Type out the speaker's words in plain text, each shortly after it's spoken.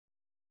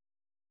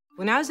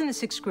When I was in the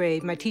 6th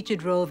grade, my teacher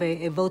drove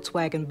a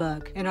Volkswagen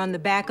Bug, and on the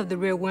back of the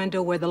rear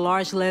window were the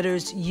large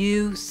letters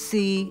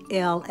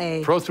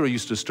UCLA. Pro 3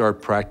 used to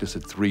start practice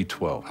at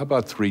 3:12. How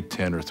about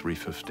 3:10 or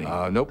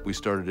 3:15? Nope, we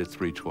started at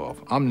 3:12.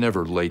 I'm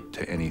never late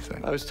to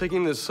anything. I was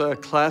taking this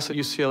class at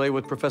UCLA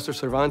with Professor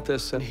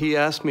Cervantes, and he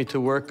asked me to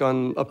work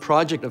on a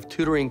project of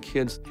tutoring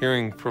kids.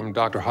 Hearing from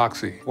Dr.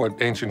 Hoxie what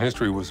ancient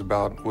history was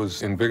about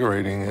was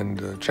invigorating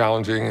and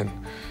challenging, and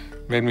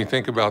made me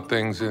think about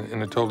things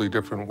in a totally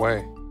different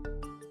way.